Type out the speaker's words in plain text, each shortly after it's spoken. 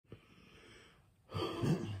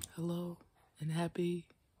Hello and happy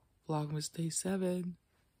Vlogmas Day 7.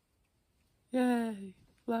 Yay!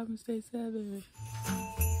 Vlogmas Day 7.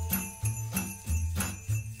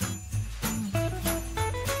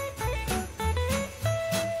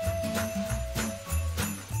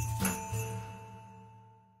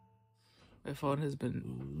 My phone has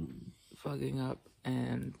been fucking up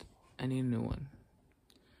and I need a new one.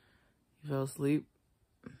 He fell asleep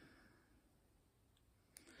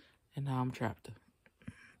and now I'm trapped.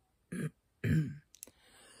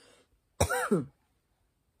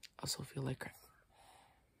 Also feel like crap.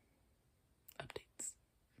 Updates.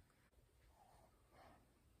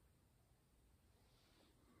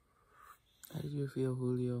 How did you feel,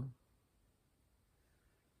 Julio?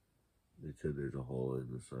 They said there's a hole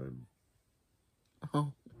in the sun.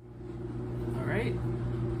 Oh. Alright.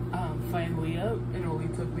 Finally up. It only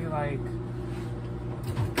took me like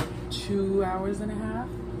 2 hours and a half.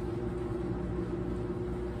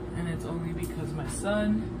 And it's only because my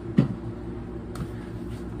son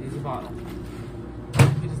needs a bottle.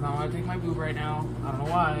 He does not want to take my boob right now. I don't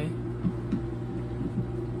know why.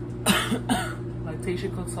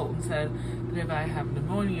 Lactation consultant said that if I have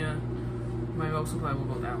pneumonia, my milk supply will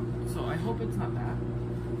go down. So I hope it's not that.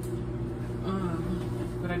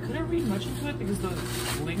 But I couldn't read much into it because the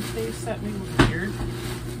link they sent me was weird.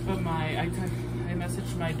 But I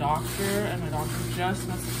messaged my doctor and my doctor just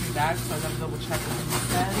messaged me back, so I gotta double check what he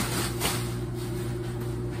said.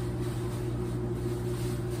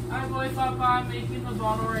 Hi boy Papa, I'm making the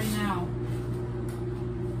bottle right now.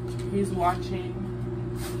 He's watching,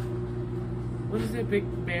 what is it,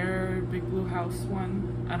 Big Bear, Big Blue House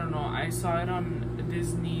one? I don't know, I saw it on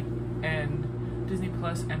Disney and Disney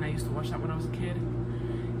Plus, and I used to watch that when I was a kid,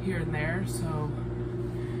 here and there, so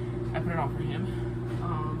I put it on for him.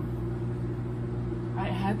 I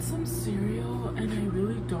had some cereal and I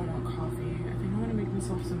really don't want coffee. I think I'm gonna make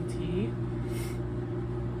myself some tea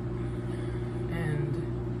and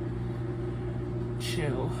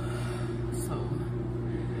chill. So,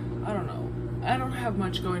 I don't know. I don't have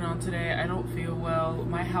much going on today. I don't feel well.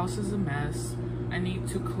 My house is a mess. I need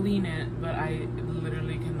to clean it, but I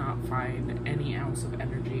literally cannot find any ounce of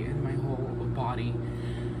energy in my whole body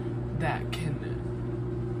that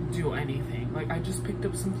can do anything. Like, I just picked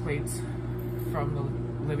up some plates from the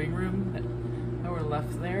living room that were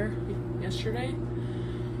left there yesterday,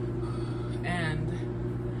 and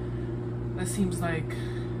that seems like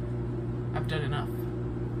I've done enough.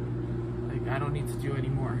 Like, I don't need to do any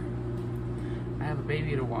more. I have a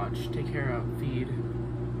baby to watch, take care of, feed,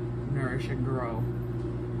 nourish, and grow.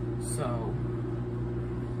 So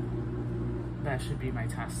that should be my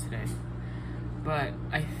task today. But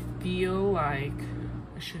I feel like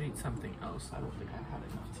I should eat something else. I don't think I've had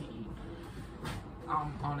enough to eat.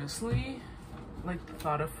 Honestly, like the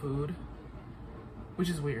thought of food, which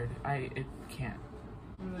is weird, it can't.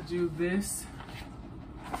 I'm gonna do this.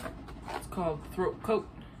 It's called throat coat.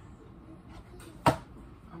 I'm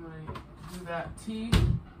gonna do that tea.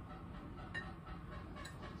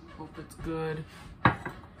 Hope it's good. I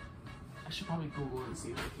should probably Google and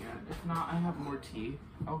see if I can. If not, I have more tea.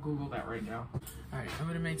 I'll Google that right now. All right, I'm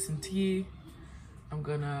gonna make some tea. I'm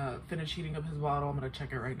gonna finish heating up his bottle. I'm gonna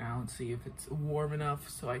check it right now and see if it's warm enough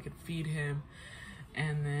so I can feed him.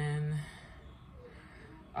 And then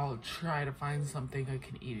I'll try to find something I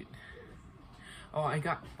can eat. Oh, I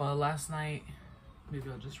got pho last night. Maybe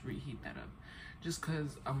I'll just reheat that up. Just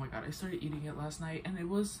cause, oh my God, I started eating it last night and it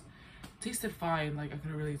tasted fine. Like, I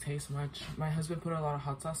couldn't really taste much. My husband put a lot of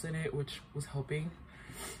hot sauce in it, which was helping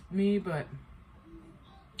me, but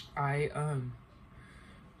I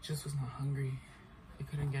just was not hungry. I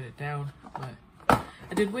couldn't get it down, but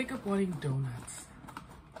I did wake up wanting donuts.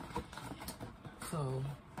 So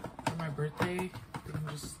for my birthday, I think I'm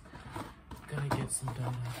just gonna get some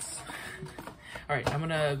donuts. All right, I'm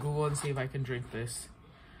gonna Google and see if I can drink this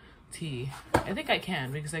tea. I think I can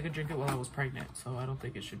because I could drink it while I was pregnant, so I don't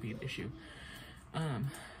think it should be an issue.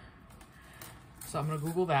 So I'm gonna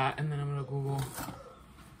Google that, and then I'm gonna Google,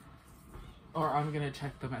 or I'm gonna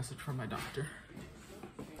check the message from my doctor.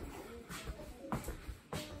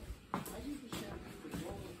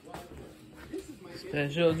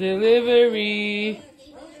 Special delivery.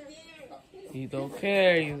 He don't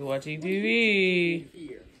care. He's watching TV.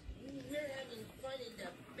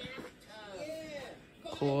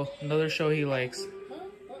 Cool. Another show he likes.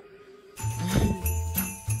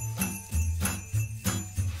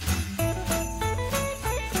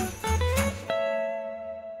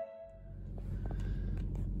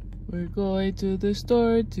 We're going to the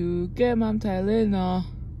store to get Mom Tylenol.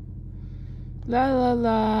 La la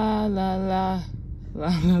la la la. La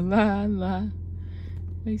la la la. Why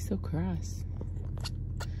are you so cross?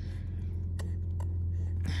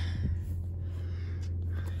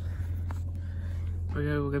 We're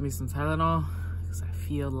gonna go get me some Tylenol because I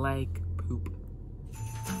feel like poop.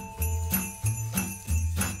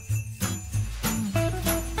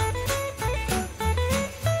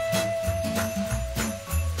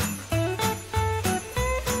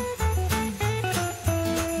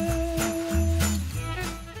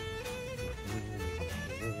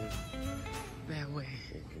 That way.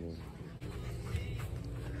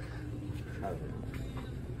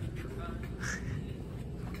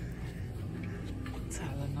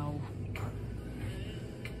 Tylenol.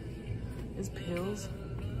 Is pills?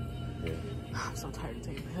 Yeah. I'm so tired of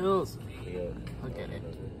taking pills. Yeah. I'll get it.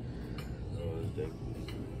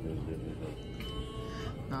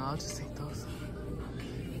 No, I'll just take those.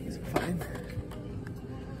 These are fine.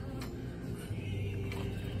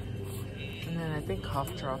 And then I think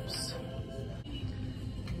cough drops. I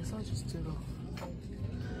guess I'll just do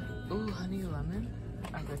the... Ooh, honey lemon.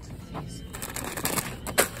 I'll go to these.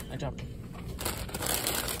 I dropped them.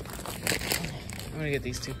 I'm gonna get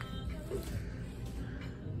these two.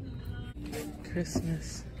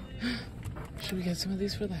 Christmas. Should we get some of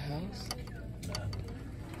these for the house?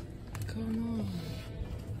 Come on.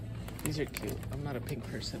 These are cute. I'm not a pink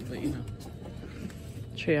person, but you know.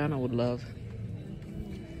 Triana would love.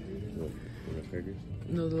 What,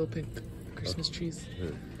 No, the little pink Christmas trees.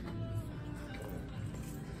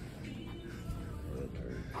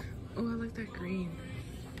 Oh, I like that green.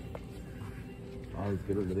 Oh, it's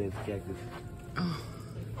good over there. It's cactus. Oh.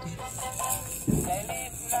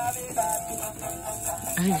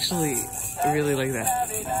 I actually really like that.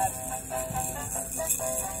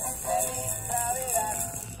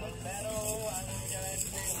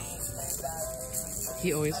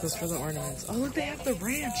 He always goes for the ornaments. Oh, look, they have the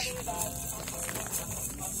ranch.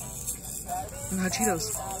 And hot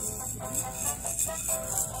Cheetos.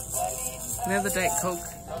 They have the Diet Coke.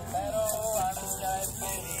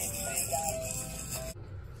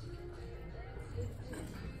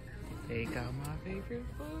 They got my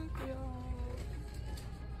favorite book, y'all.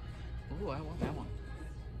 Ooh, I want that one.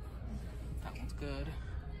 That one's good.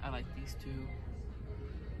 I like these two.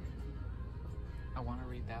 I want to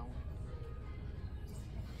read that one.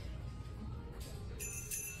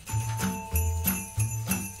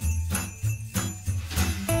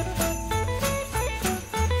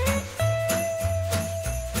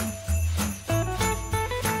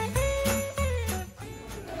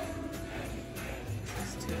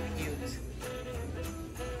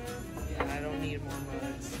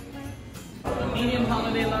 Medium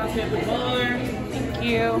holiday latte with bar. Thank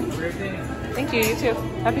you. Thank you, you too.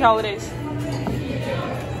 Happy holidays.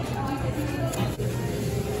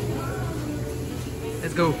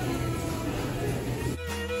 Let's go.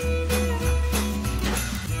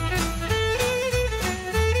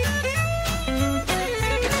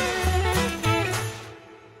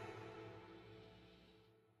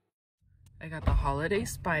 I got the holiday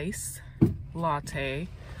spice latte.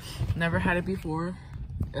 Never had it before.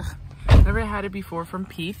 Ugh. Never had it before from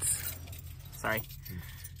Pete's. Sorry.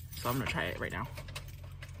 So I'm gonna try it right now.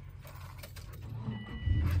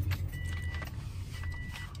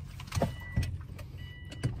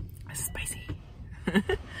 It's spicy.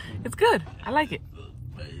 It's good. I like it.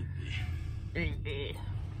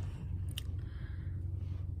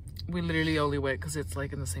 We literally only went because it's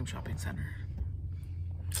like in the same shopping center.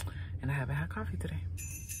 And I haven't had coffee today.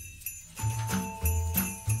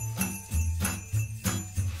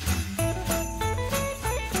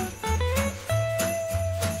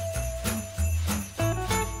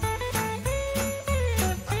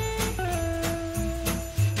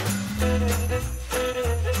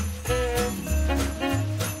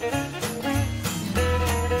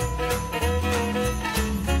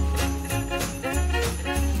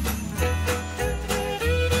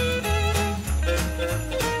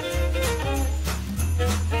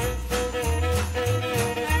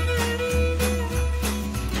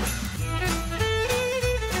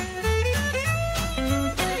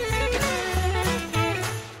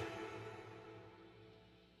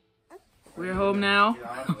 We're home now.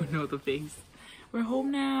 Oh no, the face. We're home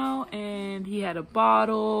now, and he had a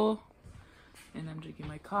bottle, and I'm drinking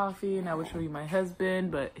my coffee, and I would show you my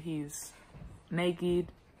husband, but he's naked.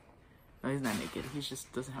 No, he's not naked. He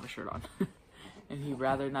just doesn't have a shirt on. And he'd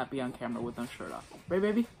rather not be on camera with no shirt off. Right,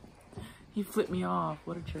 baby? He flipped me off.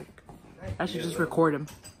 What a jerk. I should just record him.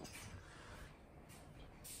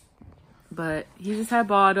 But he just had a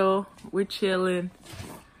bottle. We're chilling.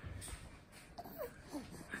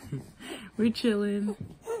 We're chilling,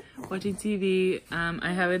 watching TV.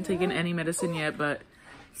 I haven't taken any medicine yet, but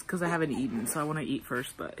it's because I haven't eaten, so I want to eat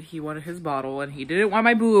first. But he wanted his bottle, and he didn't want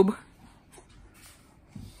my boob.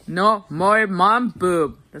 No more mom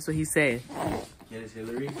boob. That's what he said. Yes,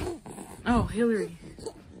 Hillary. Oh, Hillary.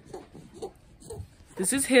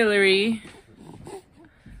 This is Hillary.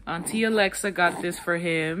 Auntie Alexa got this for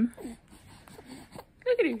him.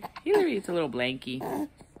 Look at her. Hillary. It's a little blankie.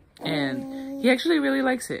 And he actually really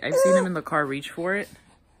likes it. I've seen him in the car reach for it.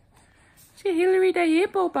 See, Hillary the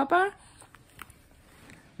hippo, Papa.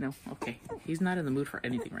 No, okay. He's not in the mood for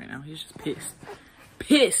anything right now. He's just pissed.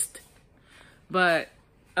 Pissed! But,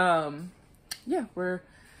 yeah, we're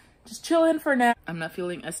just chilling for now. I'm not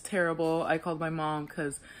feeling as terrible. I called my mom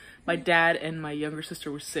because my dad and my younger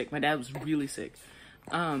sister were sick. My dad was really sick.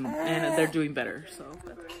 And they're doing better, so.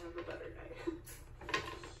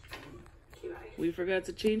 We forgot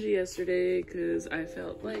to change it yesterday because I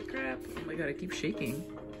felt like crap. Oh my god, I keep shaking.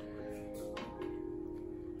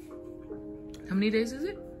 How many days is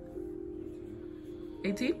it?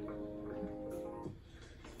 18?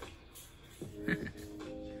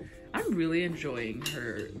 I'm really enjoying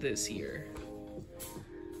her this year.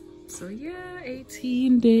 So yeah,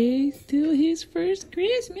 18 days till his first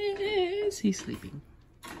Christmas. He's sleeping.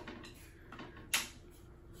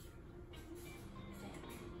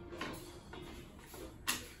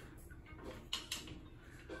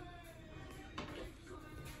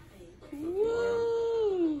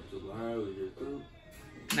 Woo!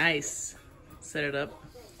 Nice. Set it up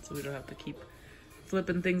so we don't have to keep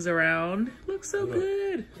flipping things around. Looks so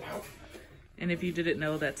good. And if you didn't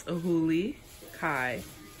know, that's Ahuli, Kai,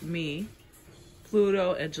 me,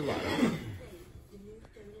 Pluto, and Gelato.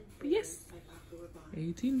 But yes,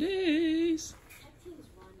 18 days.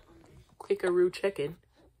 Quickaroo check-in.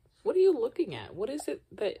 What are you looking at? What is it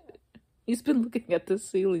that he's been looking at the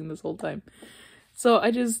ceiling this whole time? So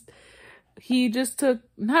he just took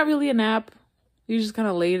not really a nap. He just kind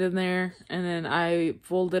of laid in there, and then I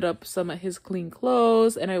folded up some of his clean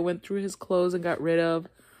clothes, and I went through his clothes and got rid of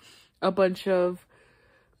a bunch of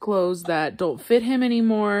clothes that don't fit him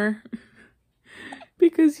anymore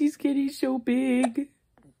because he's getting so big.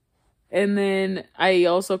 And then I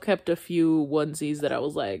also kept a few onesies that I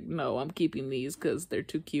was like, no, I'm keeping these because they're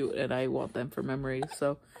too cute and I want them for memory.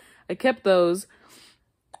 So I kept those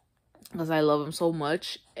because I love them so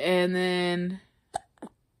much. And then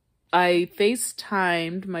I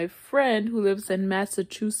FaceTimed my friend who lives in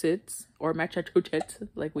Massachusetts, or Massachusetts,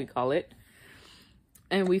 like we call it.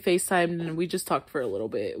 And we FaceTimed and we just talked for a little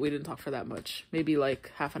bit. We didn't talk for that much. Maybe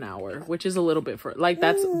like half an hour, which is a little bit for, like,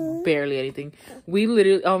 that's barely anything. We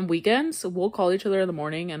literally, on weekends, we'll call each other in the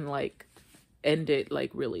morning and like end it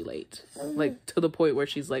like really late. Like to the point where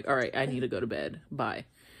she's like, all right, I need to go to bed. Bye.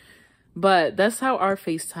 But that's how our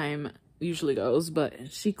FaceTime usually goes.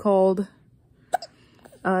 But she called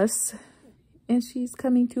us and she's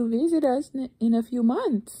coming to visit us in a few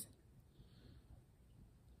months.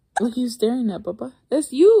 What are you staring at, Papa?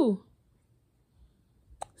 That's you.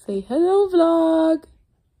 Say hello, vlog.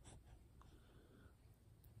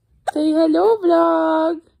 Say hello,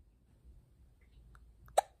 vlog.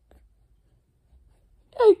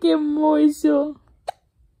 Ay, qué mozo.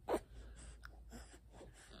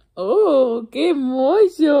 Oh, qué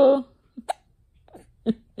mozo.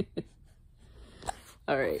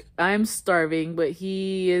 All right, I'm starving, but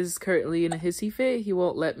he is currently in a hissy fit. He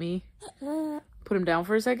won't let me put him down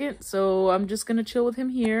for a second, so I'm just gonna chill with him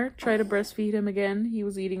here, try to breastfeed him again. He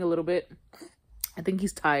was eating a little bit. I think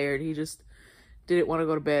he's tired. He just didn't want to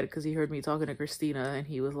go to bed because he heard me talking to Christina and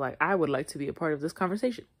he was like, I would like to be a part of this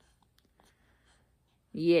conversation.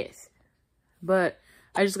 Yes, but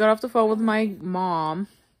I just got off the phone with my mom,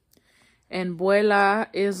 and Buela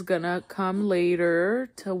is gonna come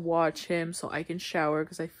later to watch him so I can shower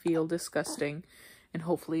because I feel disgusting. And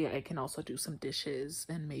hopefully I can also do some dishes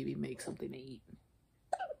and maybe make something to eat.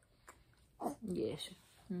 Yes.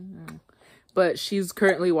 But she's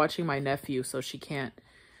currently watching my nephew, so she can't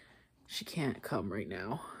come right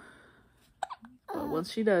now. But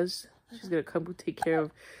once she does, she's gonna come take care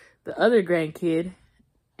of the other grandkid,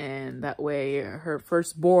 and that way her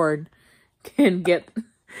firstborn can get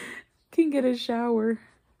a shower.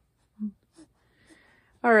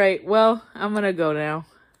 All right, well, I'm gonna go now.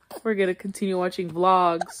 We're gonna continue watching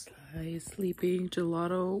vlogs. Kai is sleeping.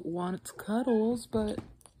 Gelato wants cuddles, but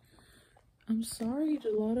I'm sorry,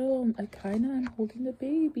 Gelato. I kinda am holding the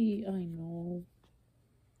baby. I know.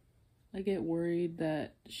 I get worried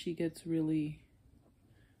that she gets really,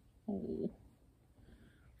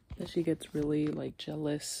 that she gets really like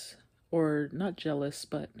jealous, or not jealous,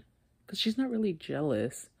 but because she's not really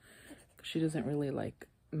jealous. She doesn't really like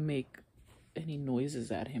make any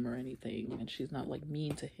noises at him or anything, and she's not like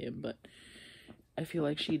mean to him, but I feel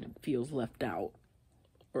like she feels left out,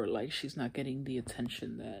 or like she's not getting the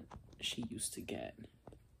attention that she used to get.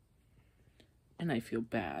 and I feel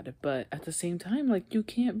bad. But at the same time, like, you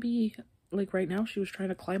can't be, like, right now she was trying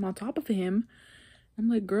to climb on top of him. I'm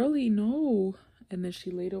like, girly, no. And then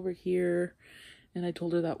she laid over here, and I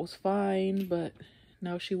told her that was fine, but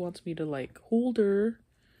now she wants me to, like, hold her,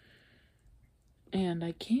 and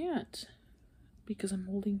I can't because I'm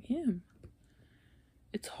holding him.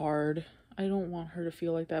 It's hard. I don't want her to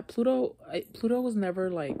feel like that. Pluto was never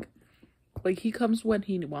like he comes when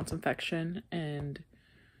he wants affection, and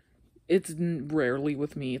it's rarely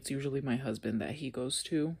with me. It's usually my husband that he goes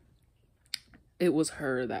to. It was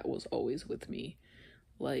her that was always with me.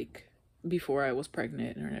 Like, before I was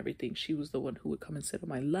pregnant and everything, she was the one who would come and sit on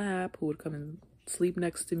my lap, who would come and sleep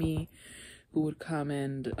next to me, who would come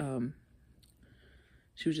and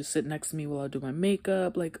she would just sit next to me while I do my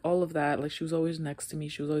makeup, like all of that. Like, she was always next to me,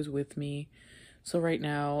 she was always with me. So right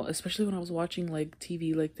now, especially when I was watching like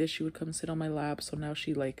TV like this, she would come and sit on my lap. So now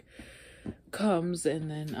she like comes,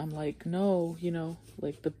 and then I'm like, no, you know,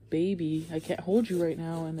 like, the baby, I can't hold you right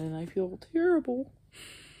now, and then I feel terrible.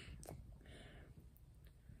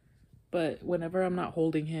 But whenever I'm not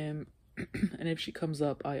holding him, and if she comes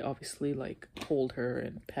up, I obviously like hold her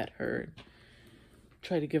and pet her and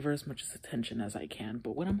try to give her as much attention as I can.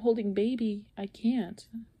 But when I'm holding baby, I can't.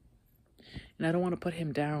 And I don't want to put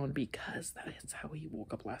him down because that's how he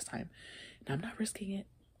woke up last time. And I'm not risking it,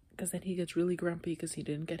 because then he gets really grumpy because he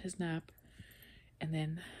didn't get his nap. And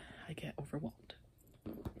then I get overwhelmed.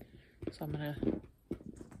 So I'm going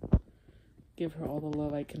to give her all the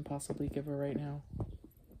love I can possibly give her right now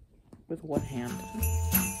with one hand.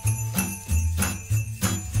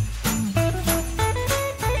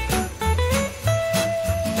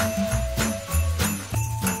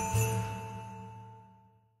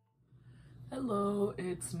 Hello,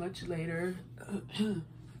 it's much later.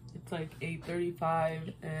 It's like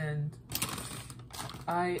 8:35, and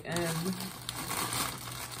I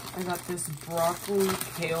got this broccoli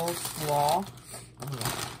kale slaw.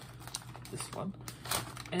 This one.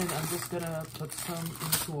 And I'm just gonna put some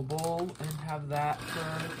into a bowl and have that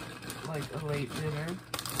for like a late dinner.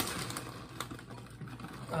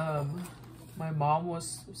 My mom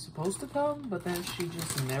was supposed to come, but then she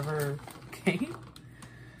just never came.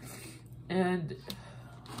 And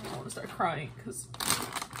I don't want to start crying because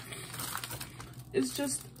it's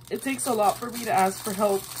just, it takes a lot for me to ask for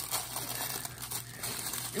help.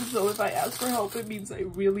 And so if I ask for help, it means I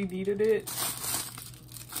really needed it.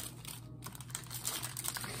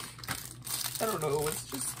 I don't know, it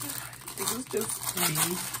was just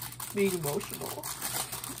me being emotional.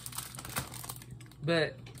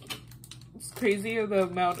 But it's crazy the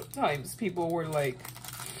amount of times people were like,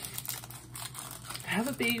 have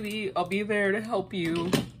a baby, I'll be there to help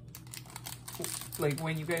you. Like,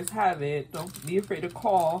 when you guys have it, don't be afraid to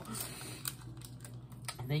call.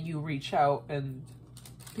 And then you reach out and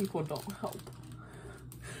people don't help.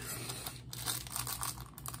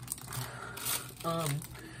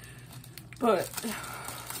 But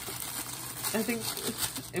I think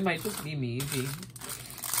it might just be me being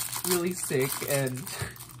really sick and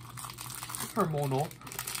hormonal.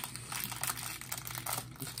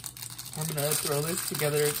 I'm gonna throw this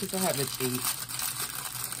together because I haven't ate.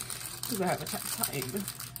 Because I haven't had time.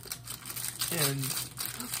 And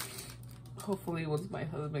hopefully once my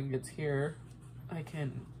husband gets here, I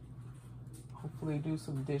can hopefully do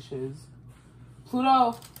some dishes.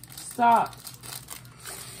 Pluto, stop.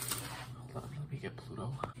 Hold on, let me get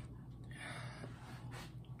Pluto.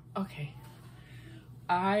 Okay.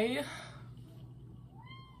 I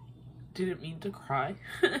didn't mean to cry.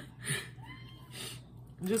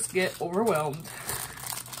 Just get overwhelmed.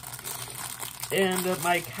 And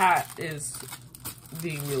my cat is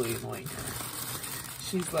being really annoying.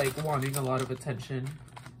 She's like wanting a lot of attention.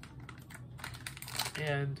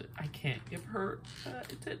 And I can't give her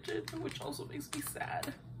attention, which also makes me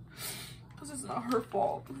sad. Because it's not her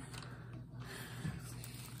fault.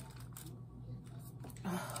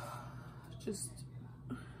 Just,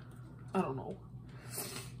 I don't know.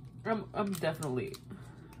 I'm definitely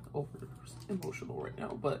over emotional right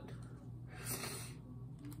now, but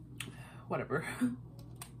whatever.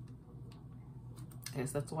 I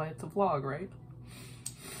guess that's why it's a vlog, right?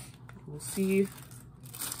 We'll see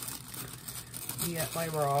me at my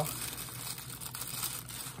raw.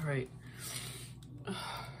 Alright.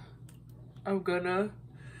 I'm gonna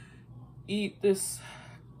eat this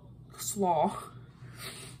slaw,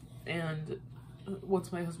 and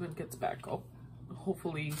once my husband gets back, I'll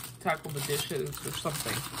hopefully tackle the dishes or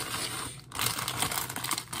something.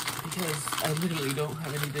 Because I literally don't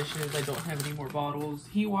have any dishes. I don't have any more bottles.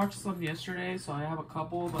 He watched some yesterday, so I have a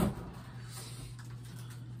couple, but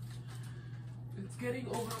it's getting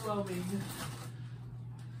overwhelming.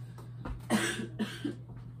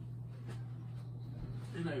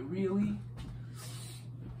 really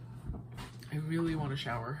want to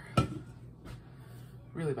shower.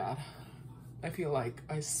 Really bad. I feel like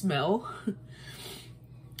I smell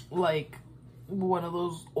like one of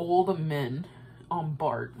those old men on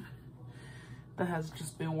BART that has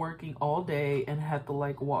just been working all day and had to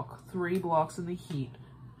like walk 3 blocks in the heat,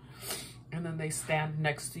 and then they stand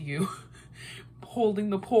next to you holding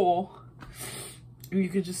the pole, and you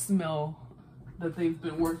can just smell that they've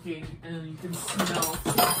been working, and you can smell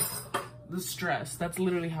the stress. That's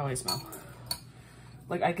literally how I smell.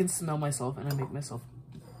 Like, I can smell myself and I make myself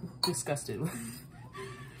disgusted.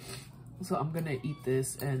 So I'm gonna eat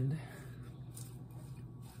this and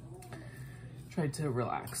try to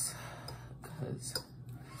relax because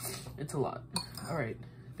it's a lot. All right,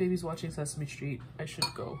 baby's watching Sesame Street. I should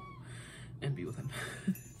go and be with him.